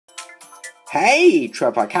Hey,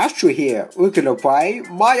 Trevor Castro here. We're gonna play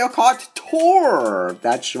Mario Kart Tour.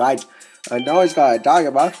 That's right. I know it's got a dog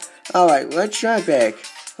about. Alright, let's try back.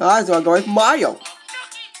 Alright, so I'm going with Mario.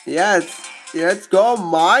 Yes, let's go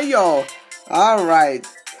Mario. Alright,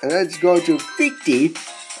 let's go to 50.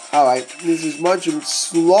 Alright, this is much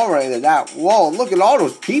slower than that. Whoa, look at all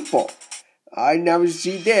those people. I never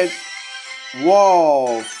see this.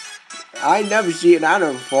 Whoa, I never see it out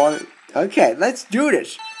before. Okay, let's do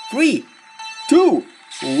this. 3, 2,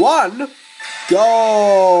 1,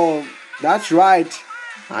 go! That's right.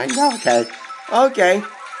 I know. Okay.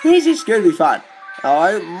 This is gonna be fun.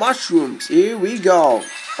 Alright, mushrooms. Here we go.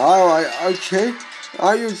 Alright, okay.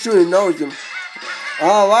 I usually know them.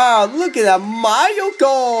 Oh wow, look at that Mario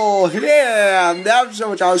go! Yeah, that's so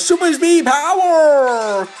much our super speed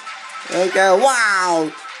power! Okay, wow!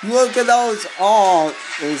 Look at those,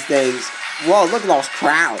 these things. Whoa, look at those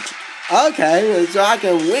crowds. Okay, so I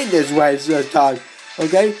can win this race this time.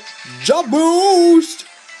 Okay, jump boost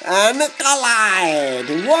and collide.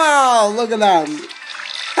 Wow, look at that.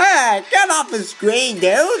 Hey, get off the screen,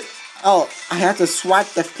 dude. Oh, I have to swipe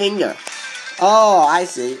the finger. Oh, I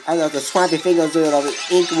see. I have to swipe the finger so the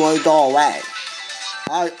ink won't go away.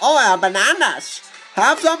 Oh, bananas.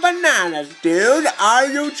 Have some bananas, dude. Are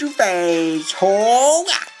you two face? Oh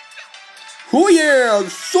yeah,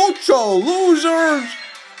 such a losers.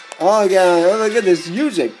 Oh yeah, look at this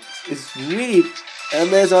music. It's really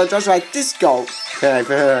amazing, just like disco.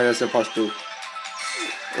 I'm supposed to.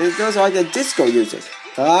 It's just like a disco music.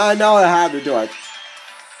 I know how to do it.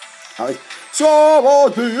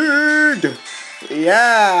 So speed.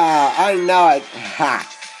 Yeah, I know it. Ha!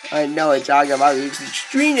 I know it's talking about it. It's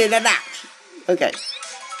extremely that. Okay.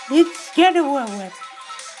 It's get away with.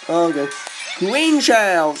 Okay. Green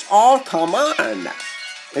shells. Oh, come on.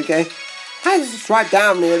 Okay. I just swipe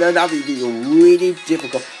down there. That'll be really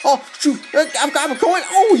difficult. Oh, shoot. I've got a coin.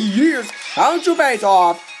 Oh, yes. How's your face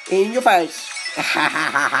off? In your face.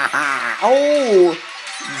 Oh.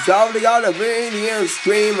 Somebody got a video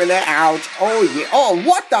streaming it out. Oh, yeah. Oh,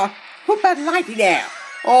 what the? Who put lightning there?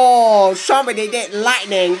 Oh, somebody did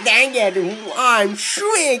lightning. Dang it. I'm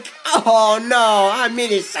shrink. Oh, no. I'm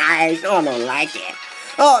mini-sized. Oh, I don't like it.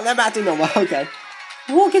 Oh, that's about to know. Okay.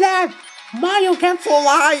 Look at that. Mario can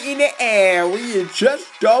fly in the air. We just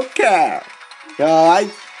don't care.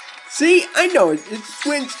 Alright. See, I know it's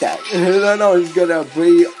Wednesday. I know it's gonna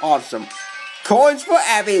be awesome. Coins for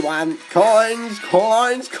everyone. Coins.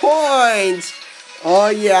 Oh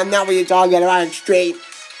yeah, now we're talking about it straight.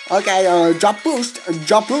 Okay, jump boost.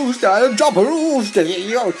 Yo.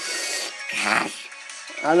 Gosh.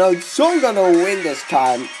 I know I'm gonna win this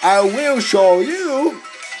time. I will show you.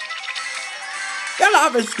 Get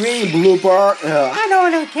off the screen, blooper. I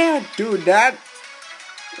don't care. Do that.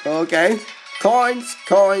 Okay. Coins.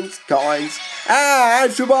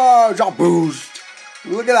 And super jump boost.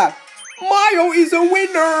 Look at that. Mario is a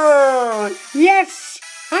winner. Yes.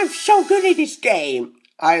 I'm so good at this game.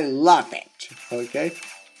 I love it. Okay.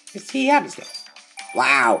 Let's see how this goes.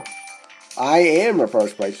 Wow. I am in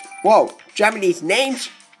first place. Whoa. Japanese names?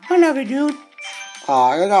 I love it, dude.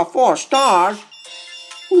 I got 4 stars.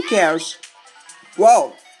 Who cares?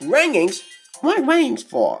 Whoa, rankings? What rankings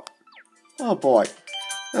for? Oh boy.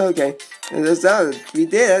 Okay, and that's how we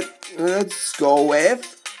did it. Let's go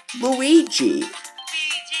with Luigi.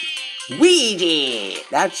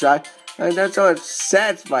 That's right. And that's all it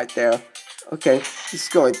says right there. Okay, let's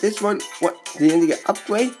go with this one. What? Did it get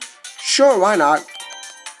upgrade? Sure, why not?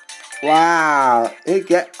 Wow, it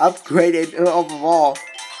get upgraded overall.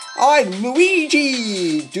 Alright,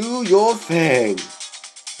 Luigi, do your thing.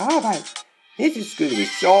 Alright. This is going to be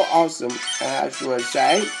so awesome, as you would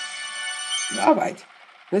say. Alright,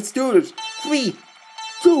 let's do this. 3,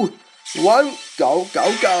 2, 1, go.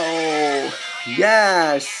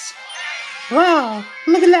 Yes. Wow,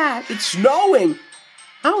 look at that. It's snowing.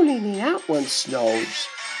 Only that when snows.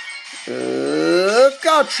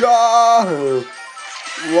 Gotcha.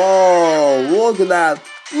 Whoa, look at that.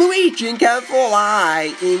 Luigi can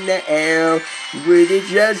fly in the air. Really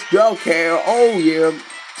just don't care. Oh yeah.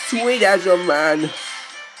 Sweet as a man.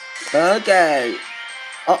 Okay.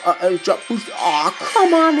 Jump boost. Oh,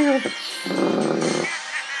 come on.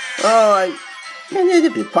 Alright. I'm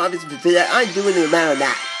doing the amount of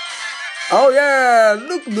that. Oh yeah.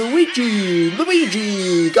 Look, Luigi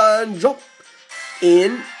can jump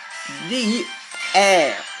in the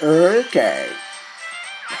air. Okay.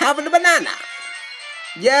 Having a banana.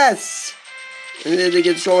 Yes. And then they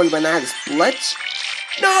get showing banana splits.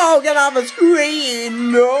 No, get off the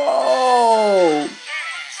screen! No!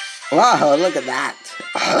 Wow, look at that.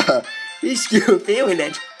 He's still feeling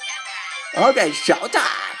it. Okay,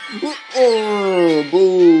 showtime. Oh,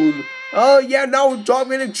 boom. Oh, yeah, now we're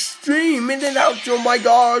talking extreme. In and out. Oh, my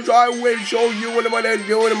gosh. I will show you what am I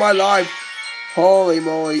doing in my life. Holy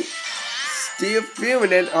moly. Still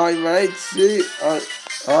feeling it. I might see.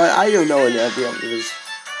 I don't know what that is.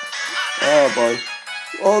 Oh, boy.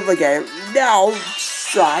 Over again. Now,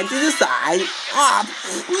 side to the side.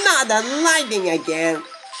 Not the lightning again.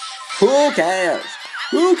 Who cares?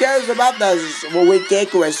 Who cares about this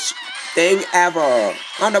ridiculous thing ever?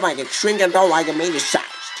 I don't like it shrink and don't like it maybe sized.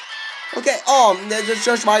 Okay, this is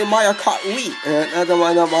just my Mario Kart Wii. Another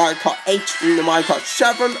one of Mario Kart 8 and the Mario Kart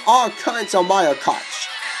 7. All kinds of Mario Karts.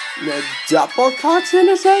 The double karts, in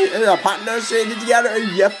a say? The partners together.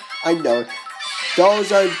 Yep, I know.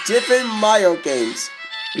 Those are different Mario games,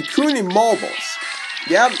 including mobiles.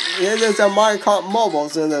 Yep, there's a Mario Kart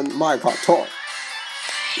mobiles and a Mario Kart Tour.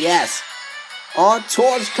 Yes. All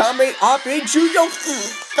tours coming up into your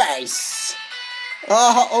face.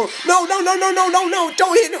 No,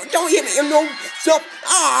 don't hit me, no, stop.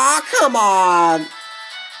 Come on.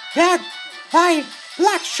 That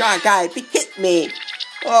Black Shark guy hit me.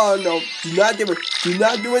 Oh, no, do not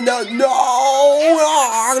do it, no.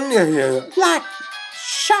 Black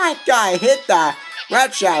Shark guy hit the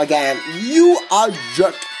red shell again. You are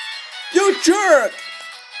jerk. You jerk.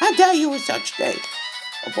 I tell you was such thing.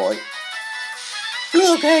 Oh, boy.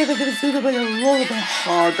 Okay, we're gonna do it a little bit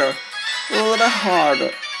harder. A little bit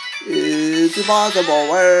harder. It's impossible.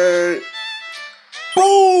 Wait.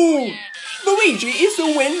 Boom! Luigi is the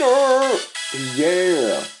winner.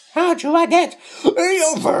 Yeah. How'd you like that?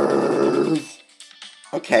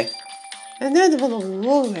 Okay. And then a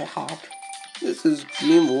little bit hard. This is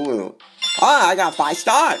Game World. I got 5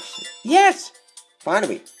 stars. Yes.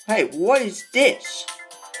 Finally. Hey, what is this?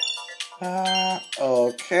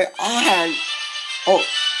 Okay.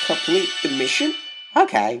 Complete the mission?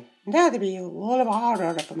 Okay. That'd be a little bit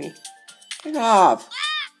harder for me. Get off.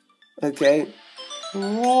 Okay.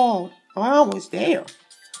 Whoa. I'm almost there.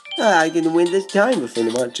 I can win this time if I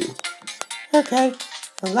want to. Okay.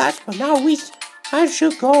 And last but not least, I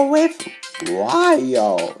should go with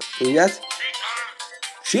Wario. Yes.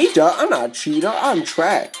 Cheater? I'm not a cheater. I'm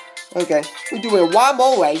track. Okay. We're doing one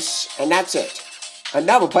more race, and that's it. I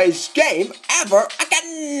never play this game ever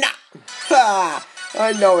again. Ha!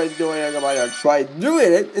 I know it's doing it. I'm gonna try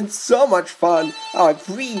doing it. It's so much fun. Alright,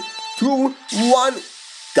 3, 2, 1,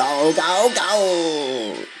 go, go,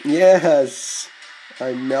 go! Yes,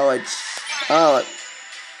 I know it.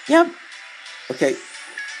 Yep. Okay.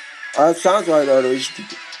 Sounds like I reached.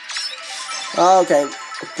 Okay,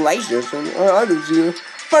 glaciers. I don't see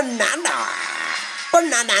banana.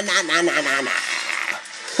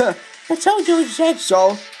 I told you said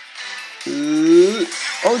so.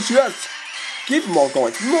 Oh yes. Give more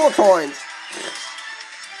coins. More coins.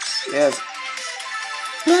 Yes.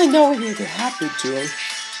 I know you're happy to.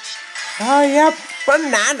 Oh, yep.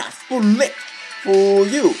 Banana split for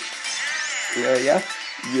you. Yeah.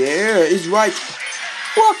 Yeah, it's right.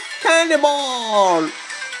 What? Cannibal.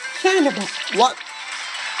 Cannibal. What?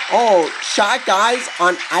 Oh, shy guys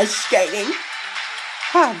on ice skating.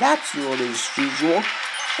 That's really unusual.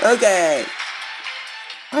 Okay.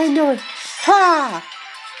 I know it. Ha!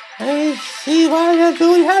 I see what you're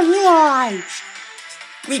doing has lives.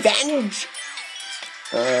 Revenge.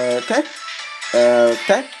 Okay.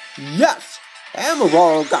 Yes.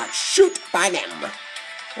 Emerald got shoot by them.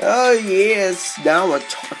 Oh yes. Now we're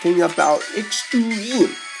talking about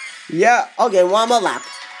extreme. Yeah. Okay. One more lap.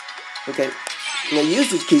 Okay. Now use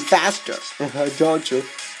this key faster. Don't you?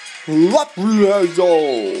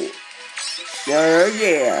 Rapulezo.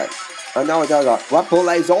 Yeah. I know it's got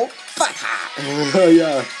Rapulezo.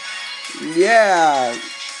 Yeah. Yeah.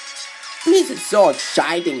 This is so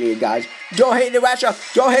exciting, you guys. Don't hit the Russia.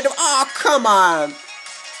 Don't hit the. Oh, come on.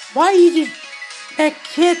 Why did that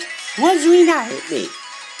kid was really not hit me?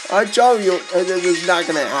 I told you this is not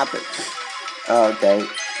gonna happen. Okay.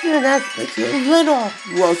 Yeah, that's little.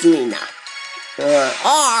 Rosina.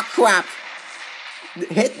 Oh, crap.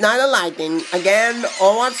 Hit Night of Lightning again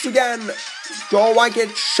or once again. Don't want to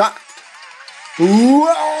get shocked. Whoa!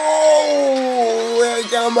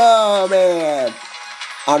 Come on, man.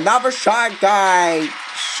 Another shy guy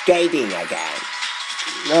skating again.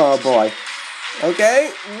 Oh, boy.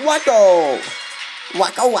 Okay, wacko.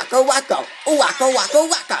 Wacko, wacko, wacko. Wacko, wacko,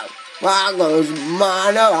 wacko. Wacko's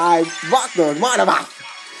modified. Wacko's modified.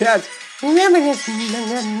 Yes. Remember this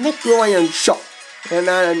Nickelodeon show. And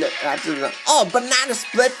then, oh, banana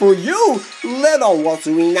split for you, little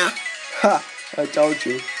Wasurina. Ha, I told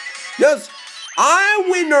you. Yes, I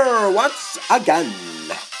winner once again.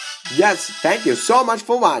 Yes, thank you so much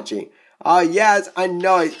for watching. Yes, I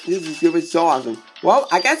know it. This is so awesome. Well,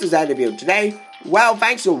 I guess it's the end of you today. Well,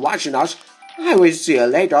 thanks for watching us. I will see you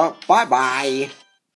later. Bye bye.